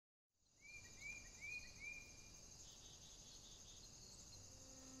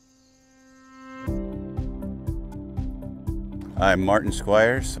I'm Martin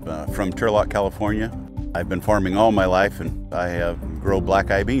Squires from Turlock, California. I've been farming all my life and I grow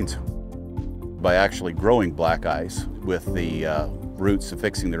blackeye beans. By actually growing blackeyes with the roots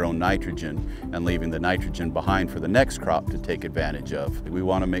affixing their own nitrogen and leaving the nitrogen behind for the next crop to take advantage of. We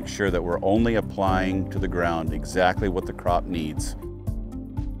want to make sure that we're only applying to the ground exactly what the crop needs.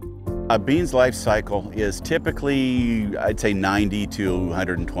 A bean's life cycle is typically, I'd say 90 to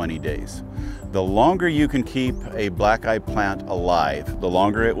 120 days. The longer you can keep a blackeye plant alive, the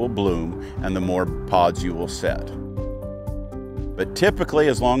longer it will bloom and the more pods you will set. But typically,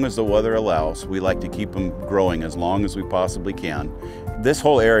 as long as the weather allows, we like to keep them growing as long as we possibly can. This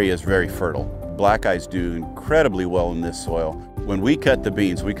whole area is very fertile. Blackeyes do incredibly well in this soil. When we cut the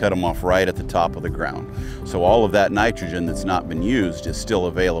beans, we cut them off right at the top of the ground. So all of that nitrogen that's not been used is still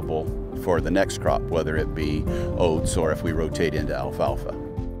available for the next crop, whether it be oats or if we rotate into alfalfa.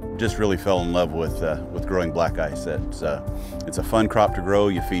 Just really fell in love with growing blackeyes. It's a fun crop to grow.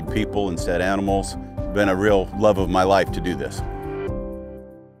 You feed people instead of animals. Been a real love of my life to do this.